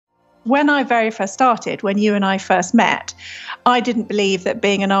When I very first started, when you and I first met, I didn't believe that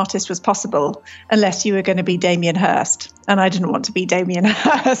being an artist was possible unless you were going to be Damien Hirst. And I didn't want to be Damien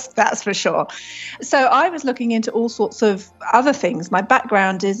Hirst, that's for sure. So I was looking into all sorts of other things. My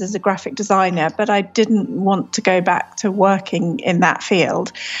background is as a graphic designer, but I didn't want to go back to working in that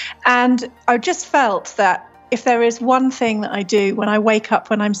field. And I just felt that if there is one thing that I do when I wake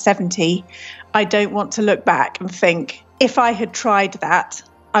up when I'm 70, I don't want to look back and think, if I had tried that,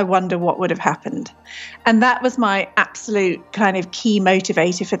 I wonder what would have happened. And that was my absolute kind of key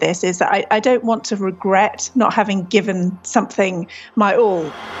motivator for this, is that I don't want to regret not having given something my all.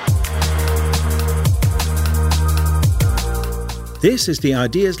 This is the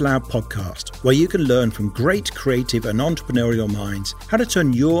Ideas Lab podcast, where you can learn from great creative and entrepreneurial minds how to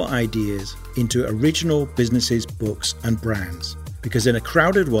turn your ideas into original businesses, books and brands. Because in a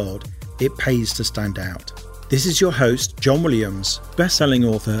crowded world, it pays to stand out. This is your host, John Williams, best-selling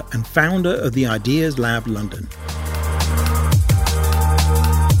author and founder of the Ideas Lab London.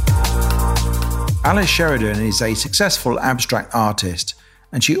 Alice Sheridan is a successful abstract artist,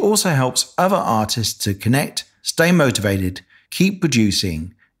 and she also helps other artists to connect, stay motivated, keep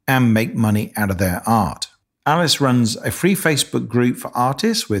producing, and make money out of their art. Alice runs a free Facebook group for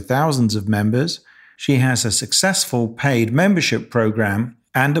artists with thousands of members. She has a successful paid membership program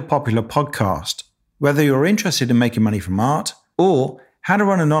and a popular podcast. Whether you're interested in making money from art or how to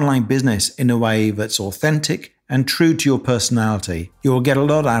run an online business in a way that's authentic and true to your personality, you will get a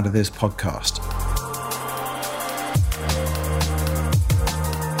lot out of this podcast.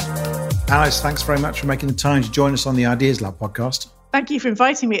 Alice, thanks very much for making the time to join us on the Ideas Lab podcast. Thank you for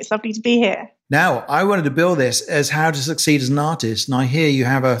inviting me. It's lovely to be here. Now, I wanted to build this as how to succeed as an artist. And I hear you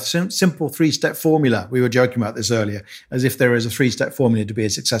have a simple 3-step formula. We were joking about this earlier, as if there is a 3-step formula to be a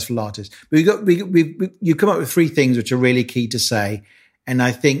successful artist. But you come up with 3 things which are really key to say. And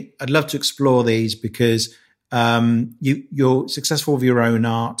I think I'd love to explore these because you're successful with your own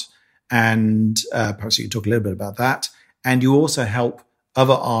art. And perhaps you can talk a little bit about that. And you also help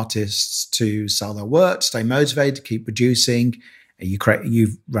other artists to sell their work, stay motivated, keep producing. You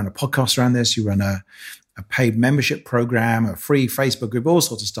run a podcast around this. You run a paid membership program, a free Facebook group, all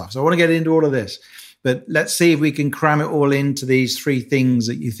sorts of stuff. So I want to get into all of this, but let's see if we can cram it all into these 3 things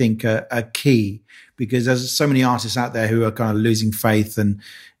that you think are key, because there's so many artists out there who are kind of losing faith and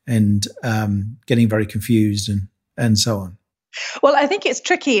getting very confused and so on. Well, I think it's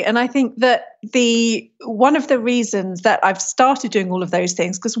tricky. And I think that one of the reasons that I've started doing all of those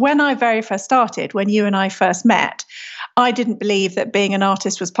things, because when I very first started, when you and I first met, I didn't believe that being an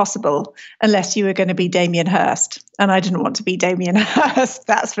artist was possible unless you were going to be Damien Hirst. And I didn't want to be Damien Hirst,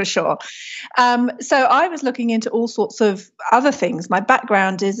 that's for sure. So I was looking into all sorts of other things. My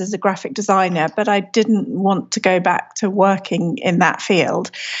background is as a graphic designer, but I didn't want to go back to working in that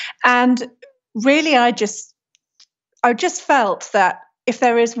field. And really, I just felt that if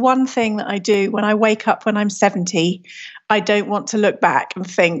there is one thing that I do when I wake up when I'm 70, I don't want to look back and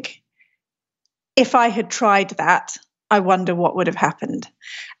think, if I had tried that, I wonder what would have happened.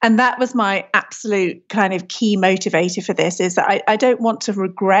 And that was my absolute kind of key motivator for this, is that I don't want to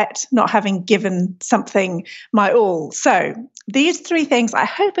regret not having given something my all. So these 3 things I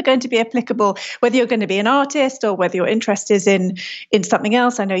hope are going to be applicable, whether you're going to be an artist or whether your interest is in something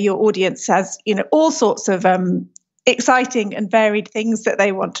else. I know your audience has, all sorts of exciting and varied things that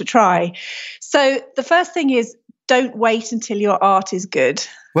they want to try. So the first thing is, don't wait until your art is good.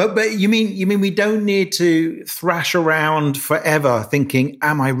 Well, but you mean we don't need to thrash around forever thinking,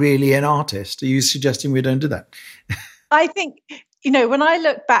 am I really an artist? Are you suggesting we don't do that? I think, when I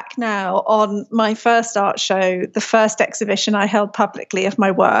look back now on my first art show, the first exhibition I held publicly of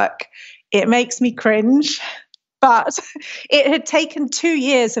my work, it makes me cringe. But it had taken 2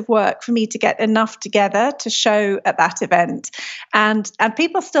 years of work for me to get enough together to show at that event. And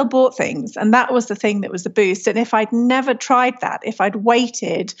people still bought things. And that was the thing that was the boost. And if I'd never tried that, if I'd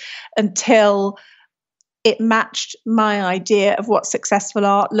waited until it matched my idea of what successful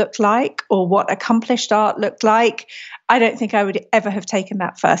art looked like or what accomplished art looked like, I don't think I would ever have taken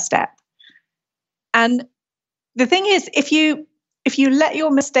that first step. And the thing is, if you let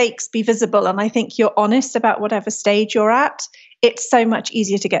your mistakes be visible, and I think you're honest about whatever stage you're at, it's so much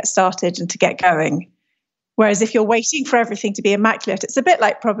easier to get started and to get going. Whereas if you're waiting for everything to be immaculate, it's a bit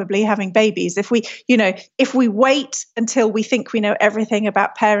like probably having babies. If we wait until we think we know everything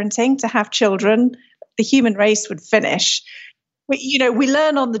about parenting to have children, the human race would finish. We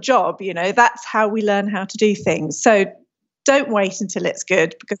learn on the job, that's how we learn how to do things. So don't wait until it's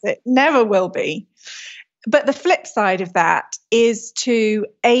good, because it never will be. But the flip side of that is to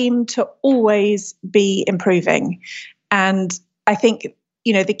aim to always be improving. And I think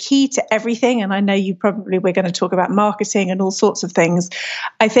the key to everything, and I know we're going to talk about marketing and all sorts of things.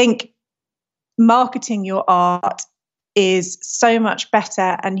 I think marketing your art is so much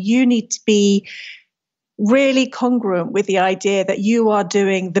better, and you need to be really congruent with the idea that you are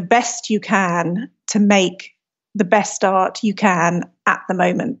doing the best you can to make the best art you can at the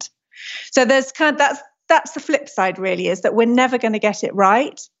moment. So there's that's the flip side, really, is that we're never going to get it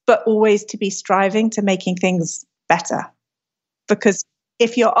right, but always to be striving to making things better. Because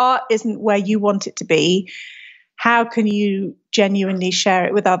if your art isn't where you want it to be, how can you genuinely share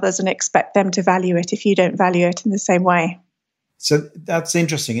it with others and expect them to value it if you don't value it in the same way? So that's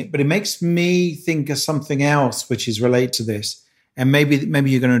interesting, but it makes me think of something else which is related to this. And maybe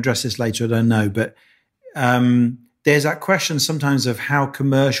you're going to address this later, I don't know. But there's that question sometimes of how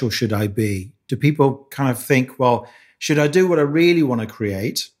commercial should I be? Do people kind of think, well, should I do what I really want to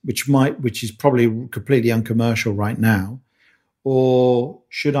create, which is probably completely uncommercial right now? Or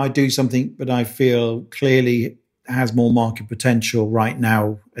should I do something that I feel clearly has more market potential right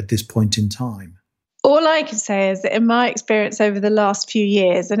now at this point in time? All I can say is that in my experience over the last few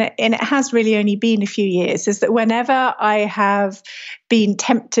years, and it has really only been a few years, is that whenever I have been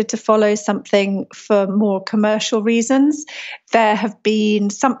tempted to follow something for more commercial reasons, there have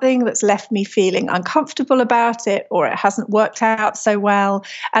been something that's left me feeling uncomfortable about it, or it hasn't worked out so well.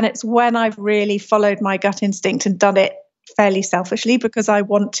 And it's when I've really followed my gut instinct and done it fairly selfishly because I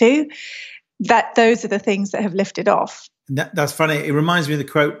want to, that those are the things that have lifted off. That's funny. It reminds me of the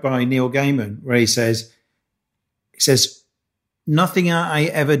quote by Neil Gaiman where he says, nothing I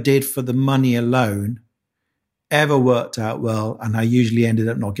ever did for the money alone ever worked out well, and I usually ended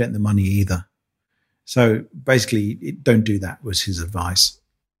up not getting the money either. So basically, don't do that was his advice.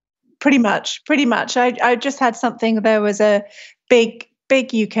 Pretty much. I just had something, there was a big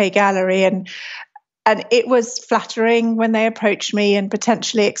UK gallery, and it was flattering when they approached me and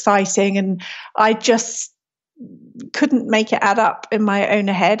potentially exciting, and I just couldn't make it add up in my own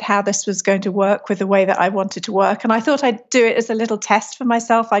head how this was going to work with the way that I wanted to work. And I thought I'd do it as a little test for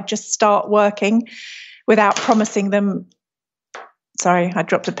myself. I'd just start working without promising them. Sorry, I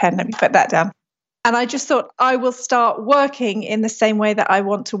dropped a pen. Let me put that down. And I just thought I will start working in the same way that I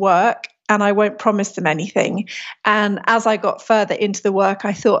want to work, and I won't promise them anything. And as I got further into the work,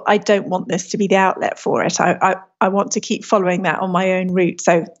 I thought, I don't want this to be the outlet for it. I want to keep following that on my own route.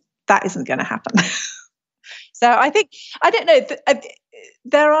 So that isn't going to happen. So I think, I don't know,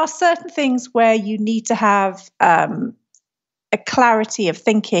 there are certain things where you need to have a clarity of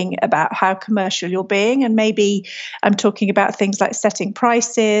thinking about how commercial you're being. And maybe I'm talking about things like setting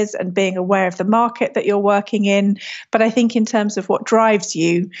prices and being aware of the market that you're working in. But I think in terms of what drives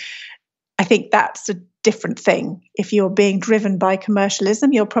you, I think that's a different thing. If you're being driven by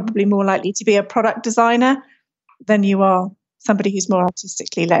commercialism, you're probably more likely to be a product designer than you are somebody who's more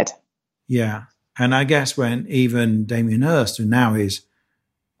artistically led. Yeah. And I guess when even Damien Hirst, who now is,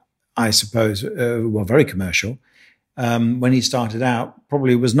 I suppose, very commercial, when he started out,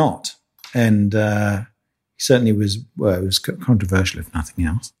 probably was not. And he certainly was, it was controversial, if nothing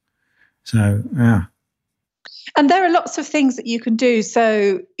else. So, yeah. And there are lots of things that you can do.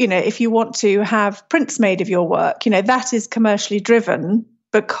 So, if you want to have prints made of your work, that is commercially driven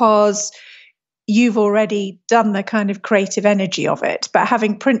because you've already done the kind of creative energy of it. But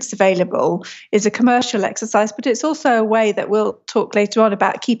having prints available is a commercial exercise, but it's also a way that we'll talk later on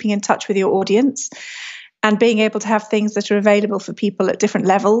about keeping in touch with your audience and being able to have things that are available for people at different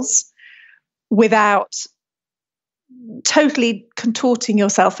levels without totally contorting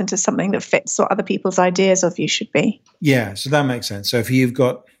yourself into something that fits what other people's ideas of you should be. Yeah, so that makes sense. So if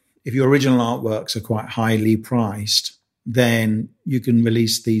your original artworks are quite highly priced, then you can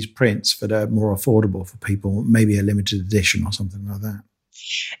release these prints that are more affordable for people, maybe a limited edition or something like that.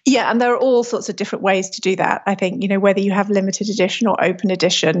 Yeah, and there are all sorts of different ways to do that. I think, whether you have limited edition or open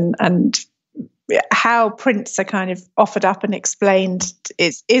edition, and how prints are kind of offered up and explained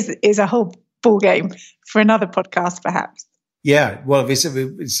is a whole ball game for another podcast, perhaps. Yeah, well, it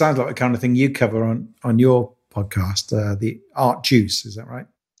sounds like the kind of thing you cover on your podcast, the Art Juice, is that right?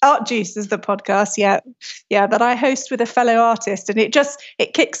 Art Juice is the podcast, yeah, that I host with a fellow artist, and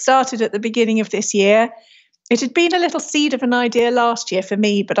it kick-started at the beginning of this year. It had been a little seed of an idea last year for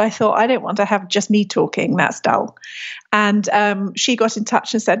me, but I thought I don't want to have just me talking, that's dull. And she got in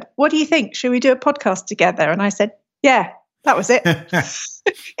touch and said, what do you think? Should we do a podcast together? And I said, yeah, that was it.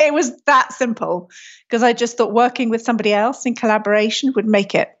 It was that simple, because I just thought working with somebody else in collaboration would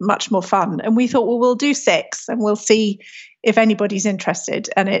make it much more fun. And we thought, well, we'll do 6 and we'll see if anybody's interested.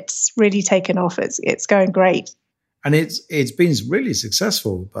 And it's really taken off. It's going great. And it's been really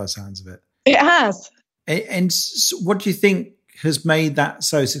successful by the sounds of it. It has. And what do you think? has made that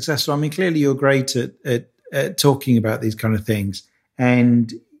so successful? I mean, clearly you're great at talking about these kind of things,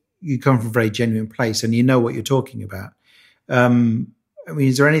 and you come from a very genuine place, and you know what you're talking about. I mean,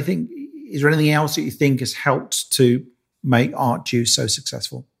 is there anything else that you think has helped to make Art Juice so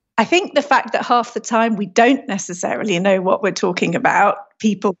successful? I think the fact that half the time we don't necessarily know what we're talking about,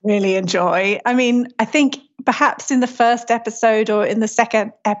 people really enjoy. I mean, I think perhaps in the first episode or in the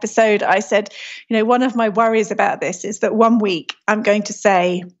second episode, I said, one of my worries about this is that one week I'm going to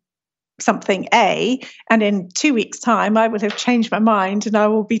say something A, and in 2 weeks' time, I will have changed my mind and I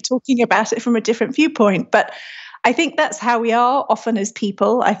will be talking about it from a different viewpoint. But I think that's how we are often as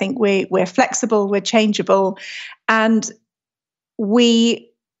people. I think we're flexible, we're changeable, and we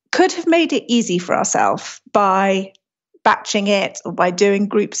could have made it easy for ourselves by batching it or by doing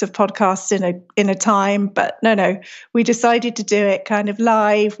groups of podcasts in a time. But no, we decided to do it kind of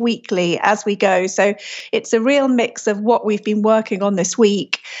live weekly as we go. So it's a real mix of what we've been working on this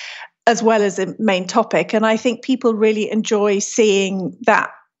week as well as a main topic. And I think people really enjoy seeing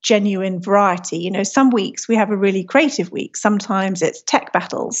that genuine variety. Some weeks we have a really creative week. Sometimes it's tech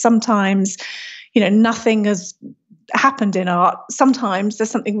battles. Sometimes, nothing has happened in art. Sometimes there's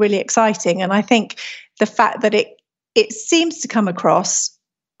something really exciting. And I think the fact that it seems to come across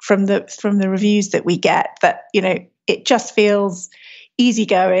from the reviews that we get that, it just feels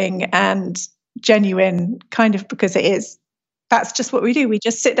easygoing and genuine, kind of, because it is. That's just what we do. We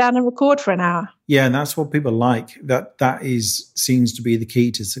just sit down and record for an hour. Yeah, and that's what people like. That seems to be the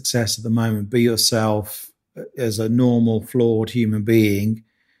key to success at the moment. Be yourself as a normal, flawed human being,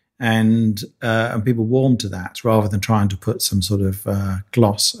 and people warm to that rather than trying to put some sort of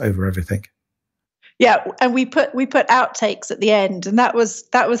gloss over everything. Yeah, and we put outtakes at the end, and that was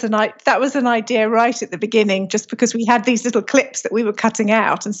an idea right at the beginning, just because we had these little clips that we were cutting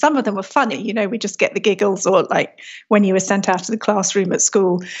out, and some of them were funny. We just get the giggles, or like when you were sent out to the classroom at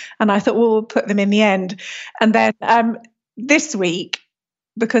school. And I thought, well, we'll put them in the end. And then this week,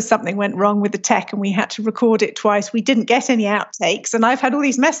 because something went wrong with the tech and we had to record it twice, we didn't get any outtakes, and I've had all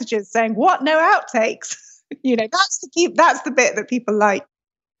these messages saying, "What? No outtakes?" That's the bit that people like.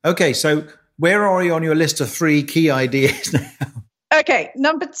 Okay, so where are you on your list of 3 key ideas now? Okay,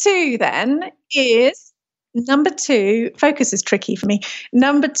 number 2 focus is tricky for me.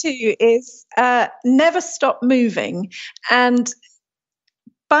 Number 2 is never stop moving. And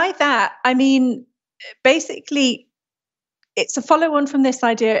by that, I mean, basically, it's a follow-on from this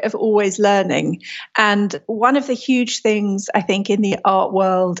idea of always learning. And one of the huge things, I think, in the art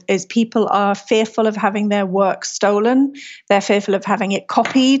world is people are fearful of having their work stolen. They're fearful of having it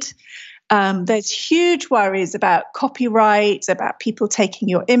copied. There's huge worries about copyright, about people taking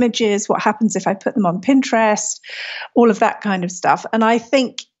your images, what happens if I put them on Pinterest, all of that kind of stuff. And I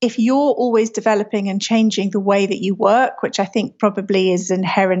think if you're always developing and changing the way that you work, which I think probably is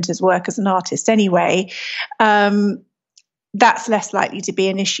inherent as work as an artist anyway, that's less likely to be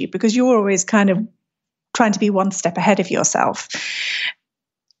an issue because you're always kind of trying to be one step ahead of yourself.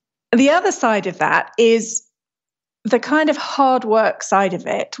 The other side of that is the kind of hard work side of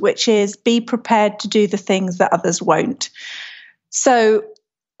it, which is be prepared to do the things that others won't. So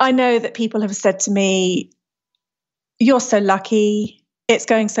I know that people have said to me, "You're so lucky, it's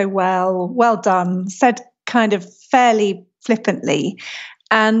going so well done," said kind of fairly flippantly.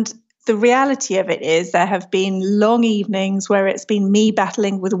 And the reality of it is there have been long evenings where it's been me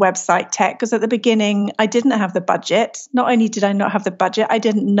battling with website tech, because at the beginning I didn't have the budget. Not only did I not have the budget, I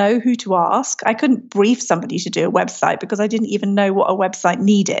didn't know who to ask. I couldn't brief somebody to do a website because I didn't even know what a website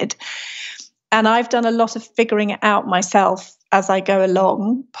needed. And I've done a lot of figuring it out myself as I go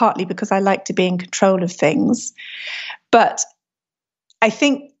along, partly because I like to be in control of things. But I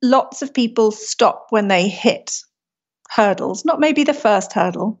think lots of people stop when they hit hurdles, not maybe the first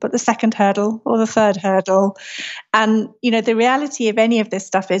hurdle, but the second hurdle or the third hurdle. And, the reality of any of this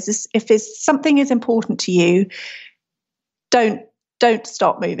stuff is if something is important to you, don't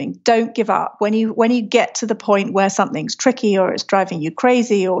stop moving. Don't give up. When you get to the point where something's tricky or it's driving you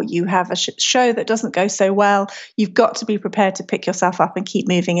crazy or you have a show that doesn't go so well, you've got to be prepared to pick yourself up and keep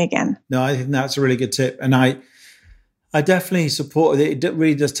moving again. No, I think that's a really good tip. And I definitely support it. It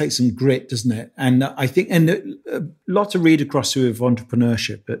really does take some grit, doesn't it? And I think, lots of read across to of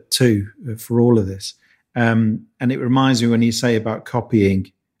entrepreneurship too for all of this. And it reminds me when you say about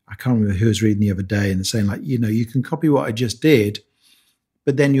copying, I can't remember who was reading the other day and saying like, you can copy what I just did,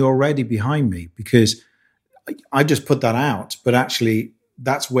 but then you're already behind me because I just put that out. But actually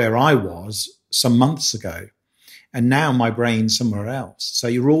that's where I was some months ago. And now my brain's somewhere else. So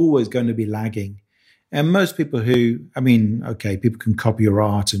you're always going to be lagging. And most people people can copy your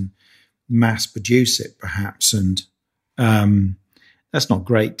art and mass produce it perhaps and That's not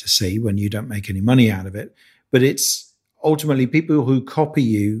great to see when you don't make any money out of it. But it's ultimately people who copy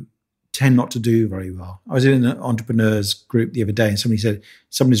you tend not to do very well. I was in an entrepreneurs group the other day and somebody said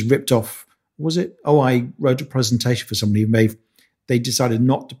somebody's ripped off, was it? Oh, I wrote a presentation for somebody who they decided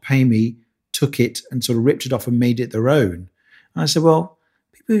not to pay me, took it and sort of ripped it off and made it their own. And I said, well,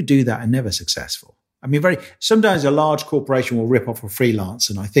 people who do that are never successful. I mean, sometimes a large corporation will rip off a freelance,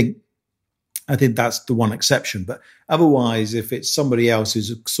 and I think that's the one exception. But otherwise, if it's somebody else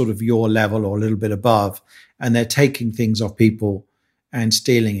who's sort of your level or a little bit above, and they're taking things off people and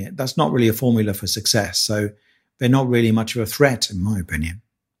stealing it, that's not really a formula for success. So they're not really much of a threat, in my opinion.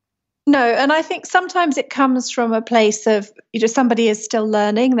 No, and I think sometimes it comes from a place of, somebody is still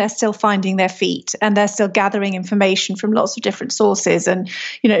learning, they're still finding their feet, and they're still gathering information from lots of different sources. And,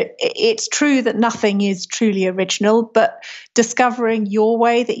 it's true that nothing is truly original, but discovering your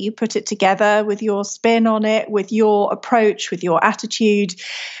way that you put it together with your spin on it, with your approach, with your attitude,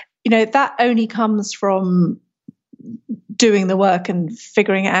 that only comes from doing the work and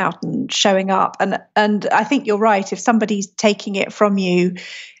figuring it out and showing up. And I think you're right. If somebody's taking it from you,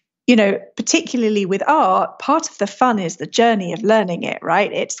 particularly with art, part of the fun is the journey of learning it,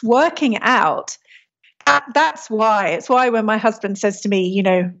 right? It's working out. That's why. It's why when my husband says to me,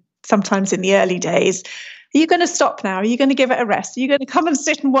 sometimes in the early days, are you going to stop now? Are you going to give it a rest? Are you going to come and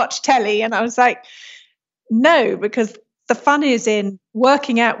sit and watch telly? And I was like, no, because the fun is in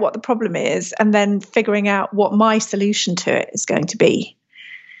working out what the problem is and then figuring out what my solution to it is going to be.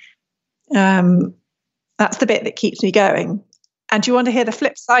 That's the bit that keeps me going. And do you want to hear the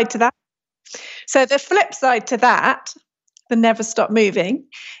flip side to that? So the flip side to that, the never stop moving,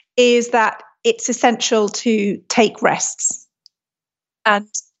 is that it's essential to take rests. And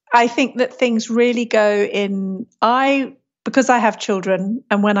I think that things really go in, because I have children,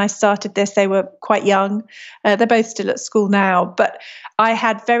 and when I started this, they were quite young. They're both still at school now, but I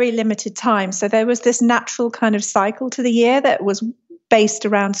had very limited time. So there was this natural kind of cycle to the year that was based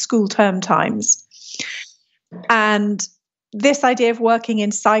around school term times. And this idea of working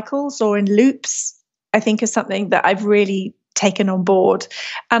in cycles or in loops, I think, is something that I've really taken on board.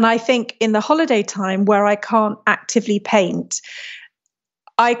 And I think in the holiday time where I can't actively paint,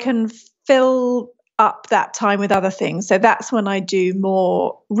 I can fill up that time with other things. So that's when I do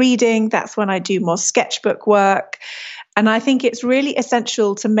more reading. That's when I do more sketchbook work. And I think it's really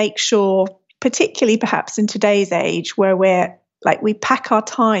essential to make sure, particularly perhaps in today's age where we pack our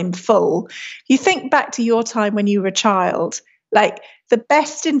time full. You think back to your time when you were a child, like the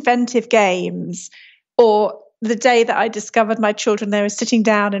best inventive games, or the day that I discovered my children, they were sitting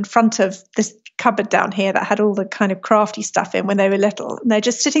down in front of this cupboard down here that had all the kind of crafty stuff in when they were little. And they're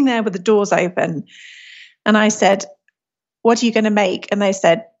just sitting there with the doors open. And I said, what are you going to make? And they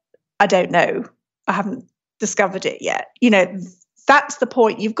said, I don't know. I haven't discovered it yet. That's the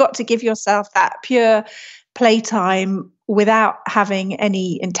point. You've got to give yourself that pure playtime without having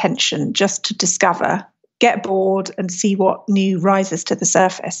any intention, just to discover, get bored and see what new rises to the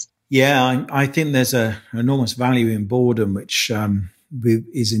surface. Yeah, I think there's an enormous value in boredom, which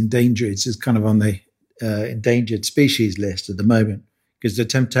is endangered. It's kind of on the endangered species list at the moment, because the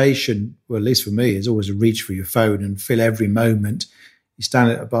temptation, well, at least for me, is always to reach for your phone and fill every moment. You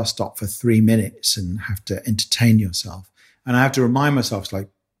stand at a bus stop for 3 minutes and have to entertain yourself. And I have to remind myself, it's like,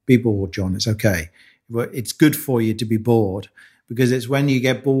 be bored, John, it's okay. It's good for you to be bored, because it's when you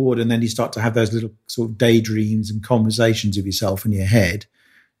get bored and then you start to have those little sort of daydreams and conversations of yourself in your head.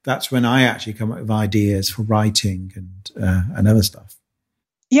 That's when I actually come up with ideas for writing and other stuff.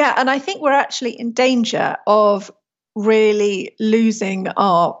 Yeah, and I think we're actually in danger of really losing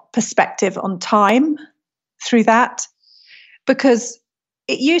our perspective on time through that, because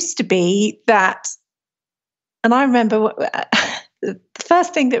it used to be that, and I remember the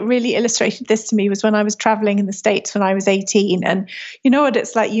first thing that really illustrated this to me was when I was traveling in the States when I was 18. And you know what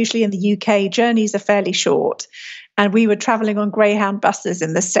it's like usually in the UK, journeys are fairly short. And we were traveling on Greyhound buses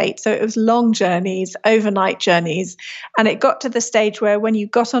in the States. So it was long journeys, overnight journeys. And it got to the stage where when you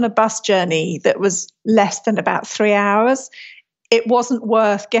got on a bus journey that was less than about 3 hours, it wasn't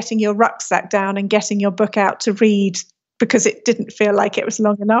worth getting your rucksack down and getting your book out to read, because it didn't feel like it was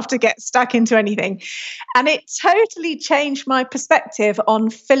long enough to get stuck into anything. And it totally changed my perspective on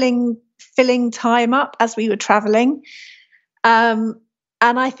filling time up as we were traveling.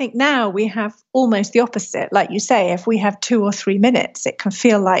 And I think now we have almost the opposite. Like you say, if we have 2 or 3 minutes, it can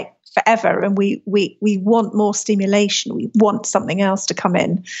feel like forever. And we want more stimulation. We want something else to come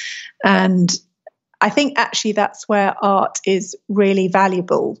in. And I think actually that's where art is really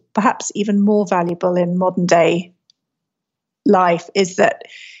valuable, perhaps even more valuable in modern day life, is that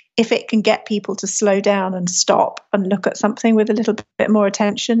if it can get people to slow down and stop and look at something with a little bit more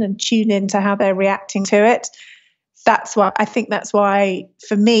attention and tune into how they're reacting to it, that's why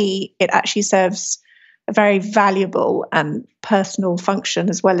for me it actually serves a very valuable and personal function,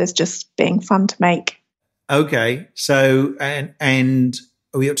 as well as just being fun to make. Okay, so and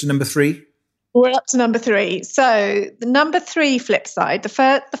are we up to number 3? We're up to number 3. So the number 3 flip side,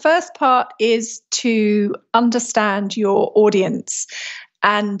 the first part is to understand your audience.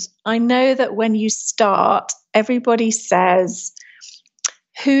 And I know that when you start, everybody says,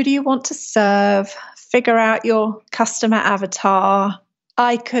 who do you want to serve? Figure out your customer avatar.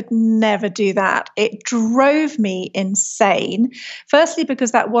 I could never do that. It drove me insane. Firstly,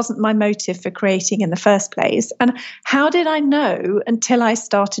 because that wasn't my motive for creating in the first place. And how did I know until I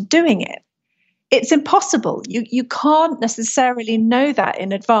started doing it? It's impossible. You can't necessarily know that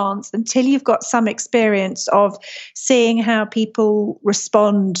in advance until you've got some experience of seeing how people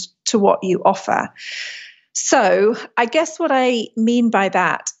respond to what you offer. So I guess what I mean by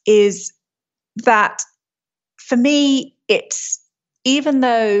that is that for me, it's, even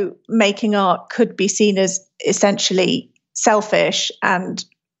though making art could be seen as essentially selfish and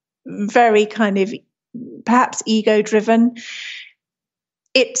very kind of perhaps ego-driven,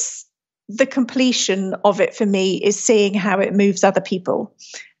 it's the completion of it for me is seeing how it moves other people.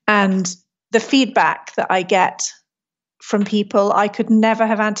 And the feedback that I get from people, I could never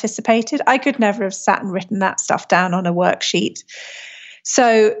have anticipated. I could never have sat and written that stuff down on a worksheet.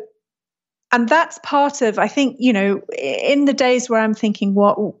 So, and that's part of, I think, in the days where I'm thinking,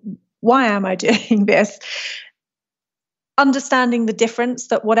 why am I doing this? Understanding the difference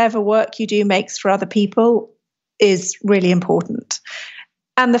that whatever work you do makes for other people is really important.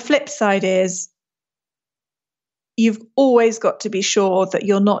 And the flip side is you've always got to be sure that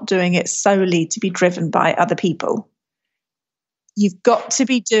you're not doing it solely to be driven by other people. You've got to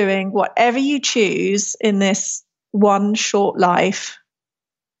be doing whatever you choose in this one short life.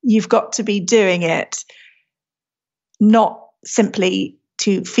 You've got to be doing it not simply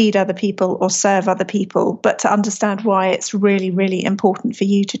to feed other people or serve other people, but to understand why it's really, really important for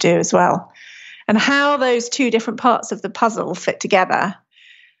you to do as well. And how those two different parts of the puzzle fit together,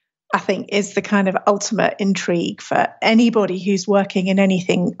 I think, is the kind of ultimate intrigue for anybody who's working in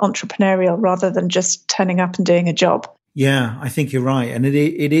anything entrepreneurial rather than just turning up and doing a job. Yeah, I think you're right. And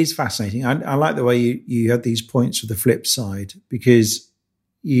it is fascinating. I like the way you had these points for the flip side, because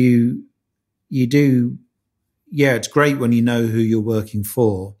you do, yeah, it's great when you know who you're working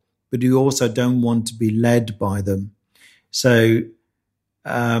for, but you also don't want to be led by them. So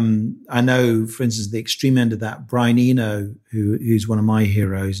I know, for instance, the extreme end of that, Brian Eno, who's one of my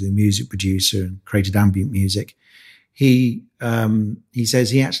heroes, the music producer and created ambient music, he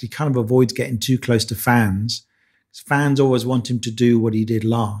says he actually kind of avoids getting too close to fans. Fans always want him to do what he did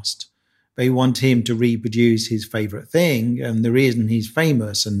last. They want him to reproduce his favorite thing. And the reason he's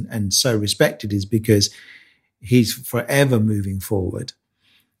famous and so respected is because he's forever moving forward.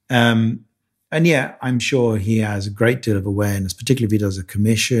 And yeah, I'm sure he has a great deal of awareness, particularly if he does a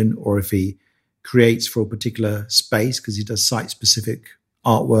commission or if he creates for a particular space, because he does site-specific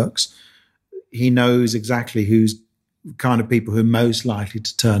artworks. He knows exactly who's kind of people who are most likely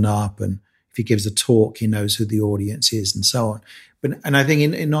to turn up, and if he gives a talk, he knows who the audience is and so on. And I think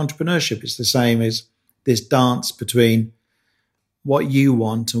in entrepreneurship, it's the same as this dance between what you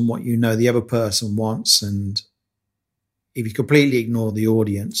want and what you know the other person wants. And if you completely ignore the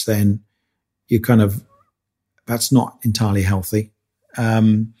audience, then that's not entirely healthy.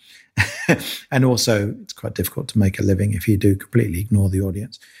 And also it's quite difficult to make a living if you do completely ignore the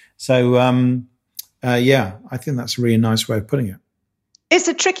audience. So, yeah, I think that's a really nice way of putting it. It's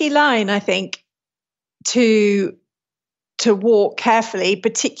a tricky line, I think, to walk carefully,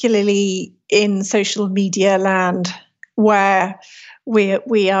 particularly in social media land, where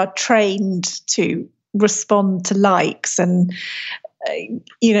we are trained to respond to likes and,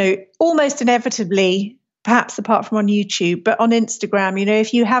 almost inevitably, perhaps apart from on YouTube, but on Instagram,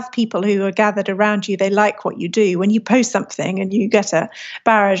 if you have people who are gathered around you, they like what you do. When you post something and you get a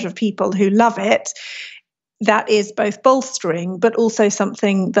barrage of people who love it, that is both bolstering, but also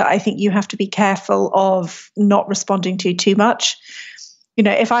something that I think you have to be careful of not responding to too much.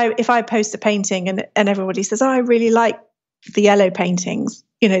 If I post a painting and everybody says, "Oh, I really like the yellow paintings,"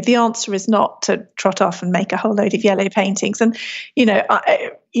 the answer is not to trot off and make a whole load of yellow paintings. And,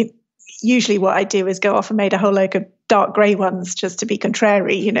 usually what I do is go off and make a whole load of dark grey ones just to be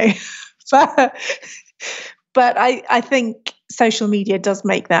contrary, but I think social media does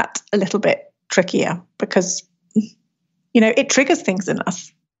make that a little bit trickier because, it triggers things in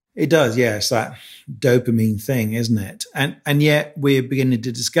us. It does, yeah. It's that dopamine thing, isn't it? And yet we're beginning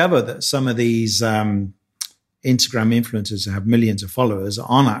to discover that some of these Instagram influencers who have millions of followers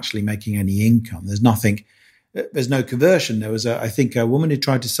aren't actually making any income. There's no conversion. There was, I think, a woman who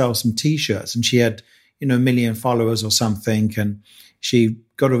tried to sell some T-shirts, and she had, a million followers or something, and she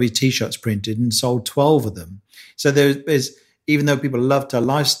got all these T-shirts printed and sold 12 of them. So there's even though people loved her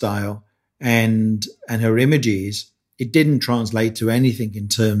lifestyle and her images, it didn't translate to anything in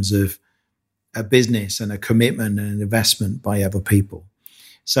terms of a business and a commitment and an investment by other people.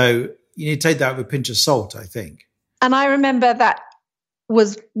 So you need to take that with a pinch of salt, I think. And I remember that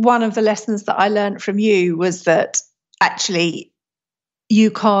was one of the lessons that I learned from you, was that actually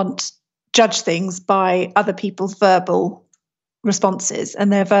you can't judge things by other people's verbal responses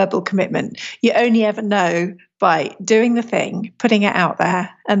and their verbal commitment. You only ever know by doing the thing, putting it out there,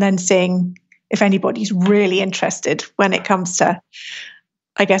 and then seeing if anybody's really interested when it comes to,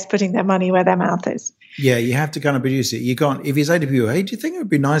 I guess, putting their money where their mouth is. Yeah, you have to kind of produce it. You can't, if you say to people, hey, do you think it would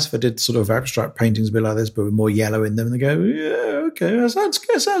be nice if I did sort of abstract paintings a bit like this, but with more yellow in them? And they go, yeah, okay, that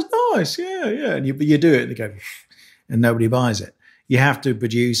sounds nice. Yeah. And you do it and they go, and nobody buys it. You have to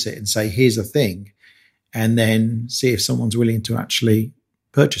produce it and say, here's the thing, and then see if someone's willing to actually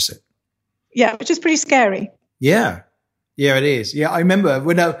purchase it. Yeah, which is pretty scary. Yeah, it is. Yeah, I remember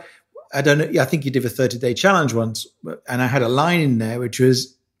when I don't know. I think you did a 30-day challenge once, and I had a line in there which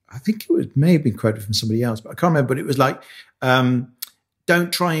was, I think may have been quoted from somebody else, but I can't remember. But it was like,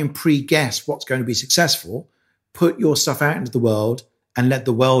 don't try and pre-guess what's going to be successful. Put your stuff out into the world and let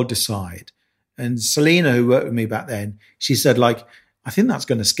the world decide. And Selena, who worked with me back then, she said, like, I think that's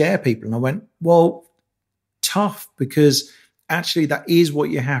going to scare people. And I went, well, tough, because actually that is what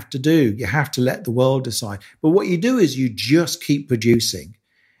you have to do. You have to let the world decide. But what you do is you just keep producing.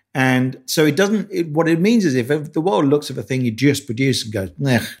 And so what it means is if the world looks at a thing you just produce and goes,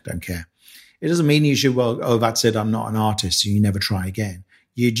 nah, don't care. It doesn't mean you should, that's it, I'm not an artist, so you never try again.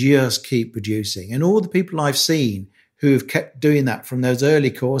 You just keep producing. And all the people I've seen who have kept doing that from those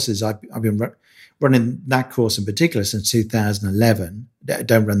early courses, I've been running that course in particular since 2011.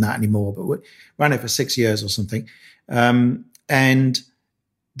 Don't run that anymore, but ran it for 6 years or something. And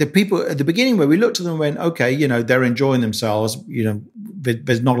the people at the beginning where we looked at them and went, okay, they're enjoying themselves.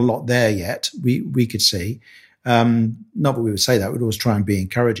 There's not a lot there yet. We could see, not that we would say that. We'd always try and be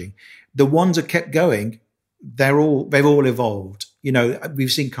encouraging. The ones that kept going, they've all evolved.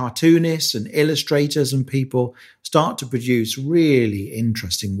 We've seen cartoonists and illustrators and people start to produce really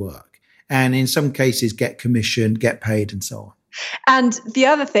interesting work, and in some cases get commissioned, get paid, and so on. And the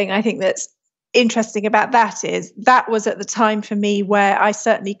other thing I think that's interesting about that is that was at the time for me where I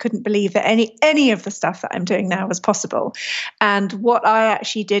certainly couldn't believe that any of the stuff that I'm doing now was possible. And what I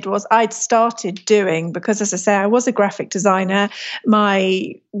actually did was I'd started doing, because as I say, I was a graphic designer.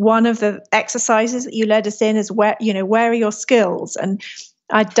 One of the exercises that you led us in is where are your skills? And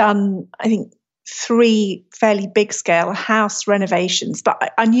I'd done, I think, 3 fairly big scale house renovations,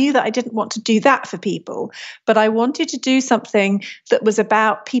 but I knew that I didn't want to do that for people, but I wanted to do something that was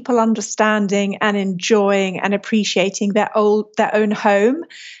about people understanding and enjoying and appreciating their own home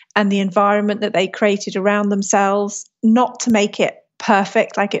and the environment that they created around themselves, not to make it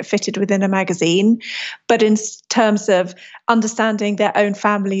perfect like it fitted within a magazine, but in terms of understanding their own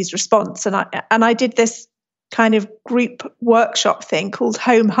family's response. And I did this kind of group workshop thing called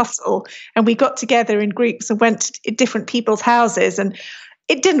Home Hustle. And we got together in groups and went to different people's houses, and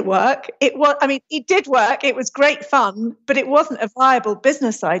it didn't work. It did work. It was great fun, but it wasn't a viable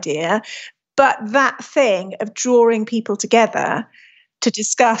business idea. But that thing of drawing people together to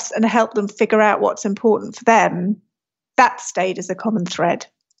discuss and help them figure out what's important for them, that stayed as a common thread.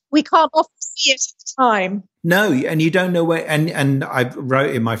 We can't often see it at the time. No, and you don't know where, and I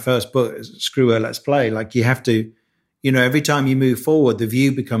wrote in my first book, Screw Her, Let's Play, like you have to, every time you move forward, the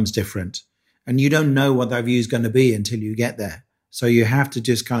view becomes different, and you don't know what that view is going to be until you get there. So you have to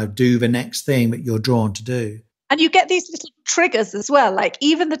just kind of do the next thing that you're drawn to do. And you get these little triggers as well. Like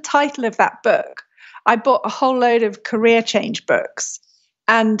even the title of that book, I bought a whole load of career change books,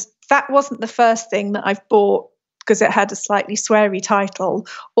 and that wasn't the first thing that I've bought because it had a slightly sweary title,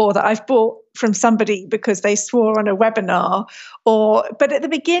 or that I've bought from somebody because they swore on a webinar. But at the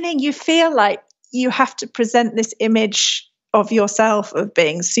beginning, you feel like you have to present this image of yourself of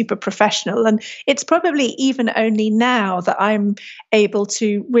being super professional. And it's probably even only now that I'm able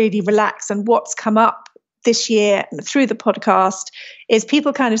to really relax. And what's come up this year through the podcast is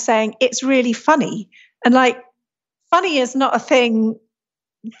people kind of saying it's really funny. And like, funny is not a thing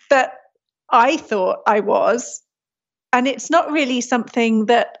that I thought I was. And it's not really something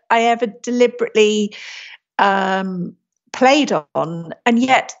that I ever deliberately played on. And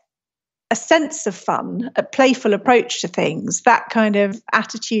yet a sense of fun, a playful approach to things, that kind of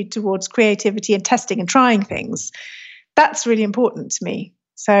attitude towards creativity and testing and trying things, that's really important to me.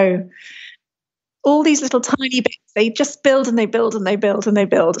 So all these little tiny bits, they just build and they build and they build and they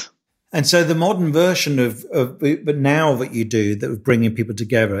build. And so the modern version but now that you do, that of bringing people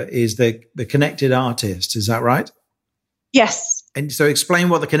together, is the connected artist. Is that right? Yes. And so explain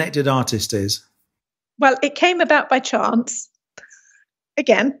what the connected artist is. Well, it came about by chance.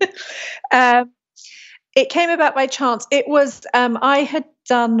 Again, it came about by chance. It was, I had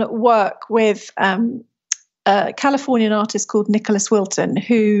done work with a Californian artist called Nicholas Wilton,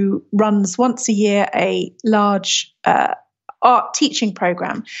 who runs once a year a large art teaching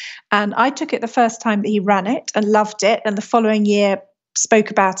program. And I took it the first time that he ran it and loved it. And the following year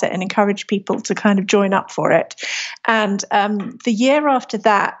spoke about it and encouraged people to kind of join up for it. And the year after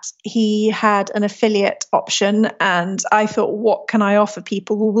that, he had an affiliate option. And I thought, what can I offer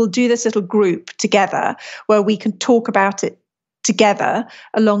people? Well, we'll do this little group together where we can talk about it together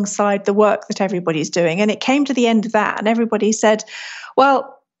alongside the work that everybody's doing. And it came to the end of that, and everybody said,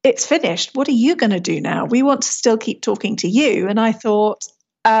 well, it's finished. What are you going to do now? We want to still keep talking to you. And I thought,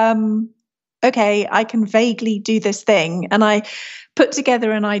 okay, I can vaguely do this thing. And I put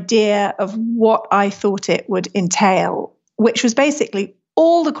together an idea of what I thought it would entail, which was basically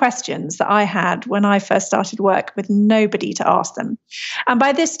all the questions that I had when I first started work with nobody to ask them. And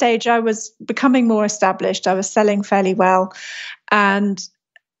by this stage, I was becoming more established. I was selling fairly well. And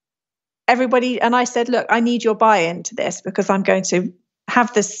I said, look, I need your buy-in to this because I'm going to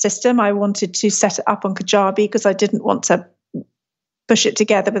have this system. I wanted to set it up on Kajabi because I didn't want to push it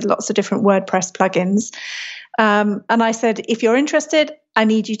together with lots of different WordPress plugins. And I said, if you're interested, I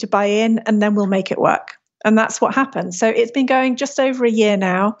need you to buy in and then we'll make it work. And that's what happened. So it's been going just over a year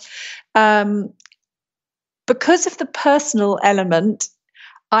now. Because of the personal element,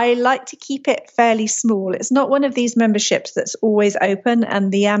 I like to keep it fairly small. It's not one of these memberships that's always open,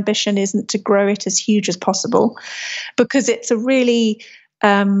 and the ambition isn't to grow it as huge as possible because it's a really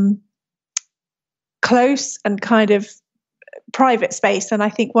close and kind of private space. And I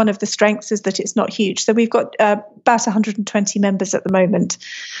think one of the strengths is that it's not huge. So we've got about 120 members at the moment.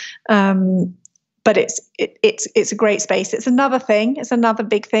 But it's a great space. It's another thing. It's another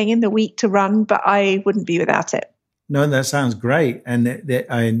big thing in the week to run, but I wouldn't be without it. No, that sounds great. And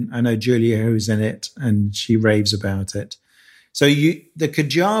I know Julia, who's in it, and she raves about it. So the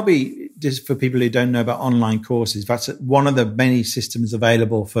Kajabi, just for people who don't know about online courses, that's one of the many systems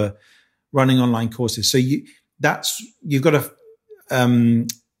available for running online courses. So you've got a, do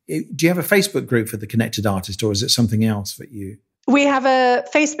you have a Facebook group for the Connected Artist, or is it something else that you? We have a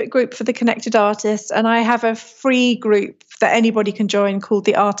Facebook group for the Connected Artists, and I have a free group that anybody can join called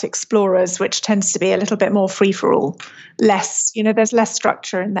the Art Explorers, which tends to be a little bit more free for all. There's less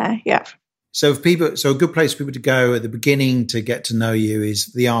structure in there. Yeah. So a good place for people to go at the beginning to get to know you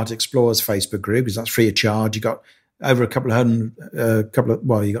is the Art Explorers Facebook group, because that's free of charge. You got over you got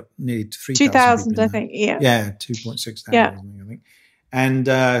nearly 3,000. 2,000, I think. Yeah. Yeah, 2.6 thousand, yeah. I think. And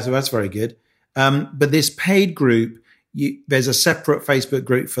so that's very good. But this paid group, there's a separate Facebook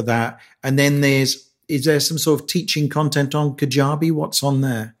group for that. And then is there some sort of teaching content on Kajabi? What's on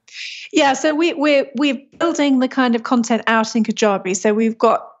there? Yeah, so we're building the kind of content out in Kajabi. So we've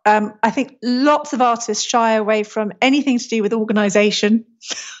got, I think lots of artists shy away from anything to do with organization.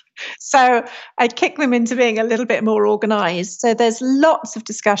 So I'd kick them into being a little bit more organized. So there's lots of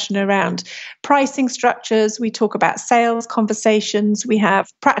discussion around pricing structures. We talk about sales conversations. We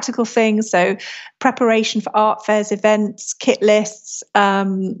have practical things. So preparation for art fairs, events, kit lists.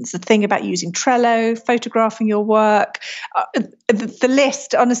 There's a thing about using Trello, photographing your work. The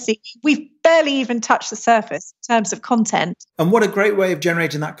list, honestly, we've barely even touched the surface in terms of content. And what a great way of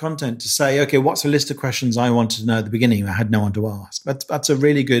generating that content to say, okay, what's a list of questions I wanted to know at the beginning? I had no one to ask. That's a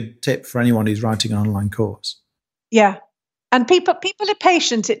really good tip for anyone who's writing an online course. Yeah. And people are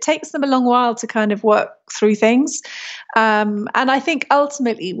patient. It takes them a long while to kind of work through things. And I think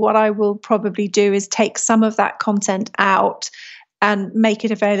ultimately what I will probably do is take some of that content out and make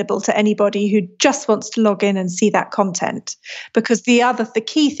it available to anybody who just wants to log in and see that content. Because the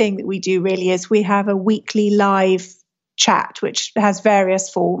key thing that we do really is we have a weekly live chat, which has various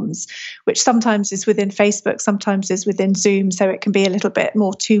forms, which sometimes is within Facebook, sometimes is within Zoom, so it can be a little bit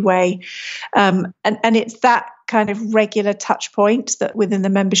more two-way. And it's that kind of regular touch point that within the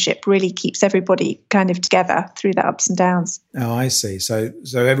membership really keeps everybody kind of together through the ups and downs. Oh, I see. So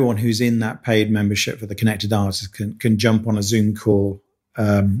everyone who's in that paid membership for the Connected Artist can jump on a Zoom call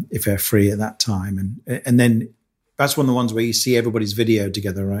if they're free at that time. And then that's one of the ones where you see everybody's video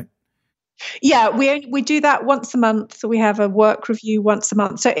together, right? Yeah, we do that once a month. So we have a work review once a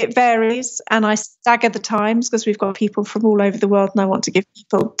month. So it varies, and I stagger the times because we've got people from all over the world, and I want to give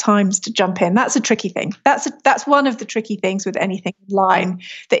people times to jump in. That's a tricky thing. That's one of the tricky things with anything online.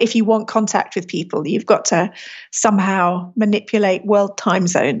 That if you want contact with people, you've got to somehow manipulate world time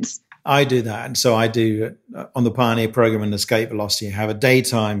zones. I do that, and so I do on the Pioneer program and Escape Velocity. I have a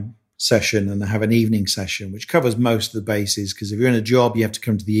daytime session and I have an evening session, which covers most of the bases. Because if you're in a job, you have to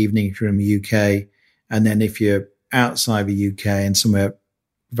come to the evening if you're in the UK. And then if you're outside the UK and somewhere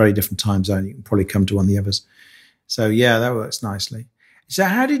very different time zone, you can probably come to one of the others. So yeah, that works nicely. So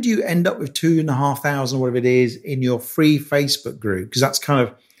how did you end up with 2,500, whatever it is, in your free Facebook group? Because that's it's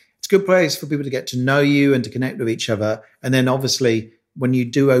a good place for people to get to know you and to connect with each other. And then obviously when you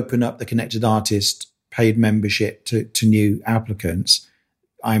do open up the Connected Artist paid membership to new applicants,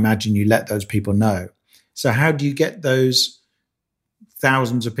 I imagine you let those people know. So how do you get those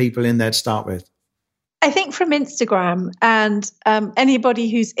thousands of people in there to start with? I think from Instagram, and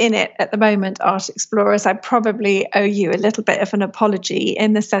anybody who's in it at the moment, Art Explorers, I probably owe you a little bit of an apology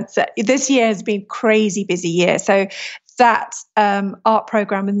in the sense that this year has been a crazy busy year. So that art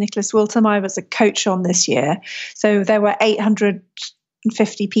program with Nicholas Wiltham, I was a coach on this year. So there were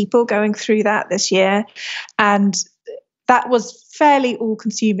 850 people going through that this year. And that was fairly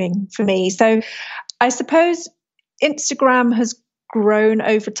all-consuming for me. So I suppose Instagram has grown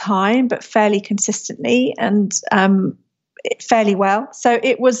over time, but fairly consistently and fairly well. So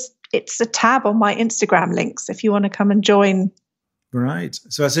it's a tab on my Instagram links if you want to come and join. Right.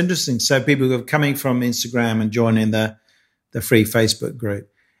 So that's interesting. So people who are coming from Instagram and joining the free Facebook group.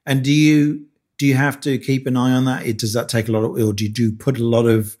 And do you have to keep an eye on that? Does that take a lot of, or do you put a lot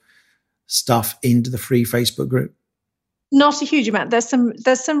of stuff into the free Facebook group? Not a huge amount. There's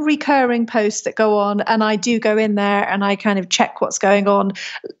some recurring posts that go on, and I do go in there and I kind of check what's going on.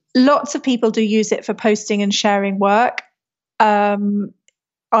 Lots of people do use it for posting and sharing work.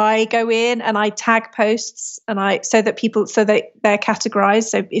 I go in and I tag posts so that they're categorized.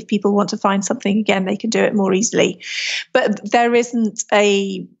 So if people want to find something again, they can do it more easily. But there isn't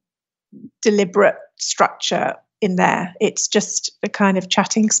a deliberate structure in there. It's just a kind of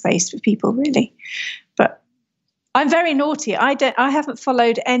chatting space for people, really. But I'm very naughty. I haven't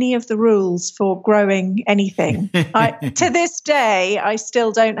followed any of the rules for growing anything. To this day, I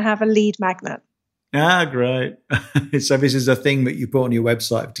still don't have a lead magnet. Ah, great. So this is a thing that you put on your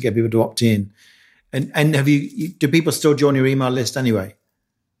website to get people to opt in. And do people still join your email list anyway?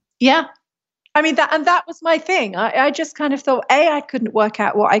 Yeah. I mean, that was my thing. I just kind of thought, I couldn't work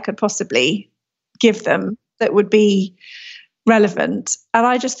out what I could possibly give them that would be relevant. And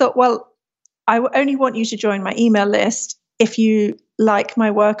I just thought, well, I only want you to join my email list if you like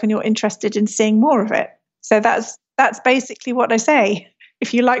my work and you're interested in seeing more of it. So that's basically what I say.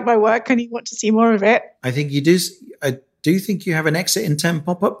 If you like my work and you want to see more of it. I think you do. I do think you have an exit intent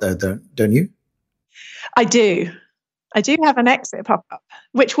pop up there, don't you? I do. I do have an exit pop up,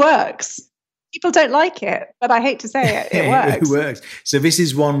 which works. People don't like it, but I hate to say it. It works. It works. So this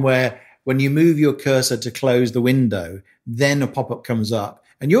is one where when you move your cursor to close the window, then a pop up comes up.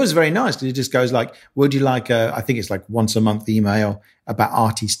 And yours is very nice because it just goes like, would you like I think it's like once a month email about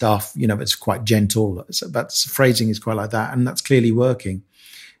arty stuff, it's quite gentle. So that's phrasing is quite like that. And that's clearly working.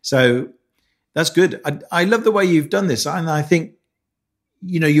 So that's good. I love the way you've done this. And I think,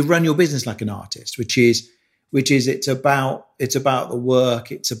 you run your business like an artist, which is it's about the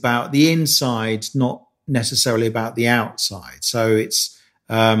work. It's about the inside, not necessarily about the outside. So it's,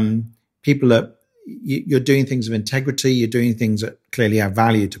 people are, you're doing things of integrity. You're doing things that clearly have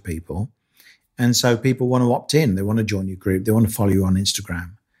value to people. And so people want to opt in. They want to join your group. They want to follow you on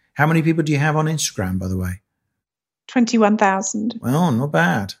Instagram. How many people do you have on Instagram, by the way? 21,000. Well, not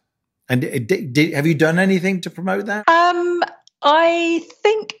bad. And have you done anything to promote that? I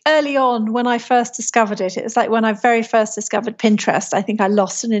think early on when I first discovered it was like when I very first discovered Pinterest. I think I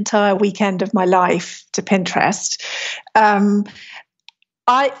lost an entire weekend of my life to Pinterest.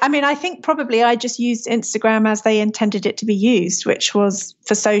 I think probably I just used Instagram as they intended it to be used, which was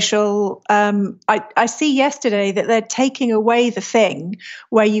for social. I see yesterday that they're taking away the thing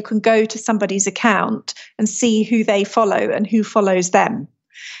where you can go to somebody's account and see who they follow and who follows them.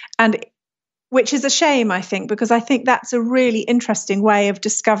 And which is a shame, I think, because I think that's a really interesting way of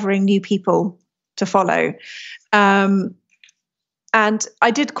discovering new people to follow. And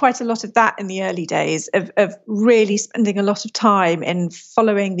I did quite a lot of that in the early days of really spending a lot of time in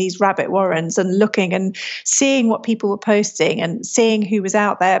following these rabbit warrens and looking and seeing what people were posting and seeing who was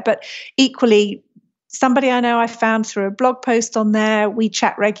out there. But equally, somebody I know I found through a blog post on there. We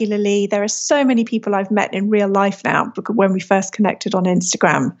chat regularly. There are so many people I've met in real life now when we first connected on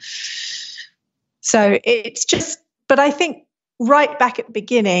Instagram. So it's just, but I think right back at the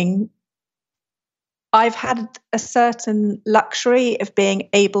beginning, I've had a certain luxury of being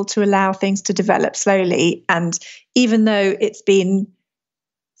able to allow things to develop slowly. And even though it's been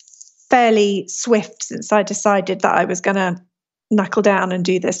fairly swift since I decided that I was going to knuckle down and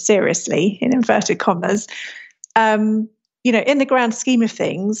do this seriously, in inverted commas, in the grand scheme of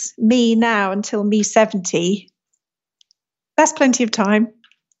things, me now until me 70, that's plenty of time.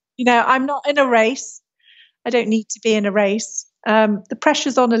 I'm not in a race. I don't need to be in a race. The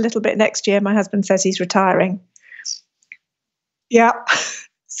pressure's on a little bit next year. My husband says he's retiring. Yeah.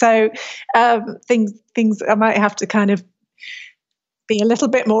 So things I might have to kind of be a little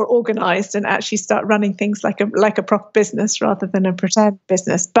bit more organized and actually start running things like a proper business rather than a pretend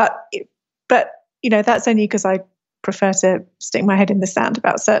business. But that's only because I prefer to stick my head in the sand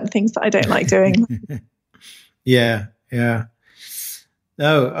about certain things that I don't like doing. Yeah.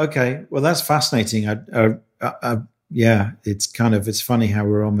 Oh, okay. Well, that's fascinating. It's funny how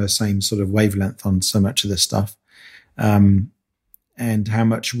we're on the same sort of wavelength on so much of this stuff, and how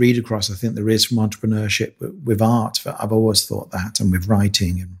much read across I think there is from entrepreneurship with art. I've always thought that, and with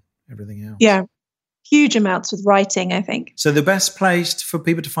writing and everything else. Yeah, huge amounts with writing, I think. So the best place for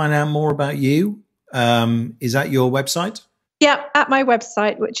people to find out more about you is at your website? Yeah, at my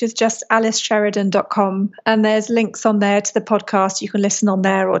website, which is just alicesheridan.com. And there's links on there to the podcast. You can listen on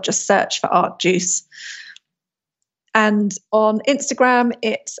there or just search for Art Juice. And on Instagram,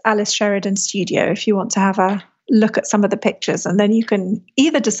 it's Alice Sheridan Studio if you want to have a look at some of the pictures. And then you can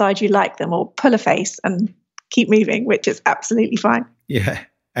either decide you like them or pull a face and keep moving, which is absolutely fine. Yeah.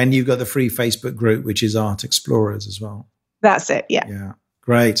 And you've got the free Facebook group, which is Art Explorers as well. That's it, yeah. Yeah,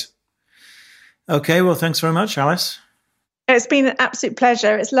 great. Okay, well, thanks very much, Alice. It's been an absolute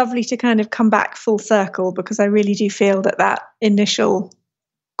pleasure. It's lovely to kind of come back full circle because I really do feel that initial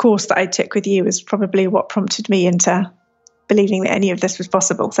course that I took with you is probably what prompted me into believing that any of this was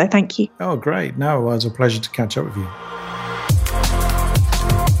possible. So thank you. Oh, great. No, it was a pleasure to catch up with you.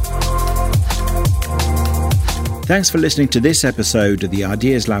 Thanks for listening to this episode of the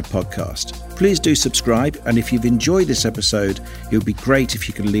Ideas Lab podcast. Please do subscribe, and if you've enjoyed this episode, it would be great if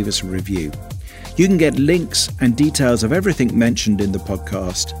you could leave us a review. You can get links and details of everything mentioned in the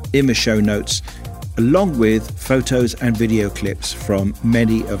podcast in the show notes, along with photos and video clips from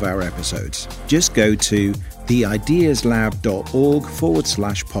many of our episodes. Just go to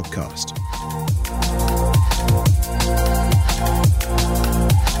theideaslab.org/podcast.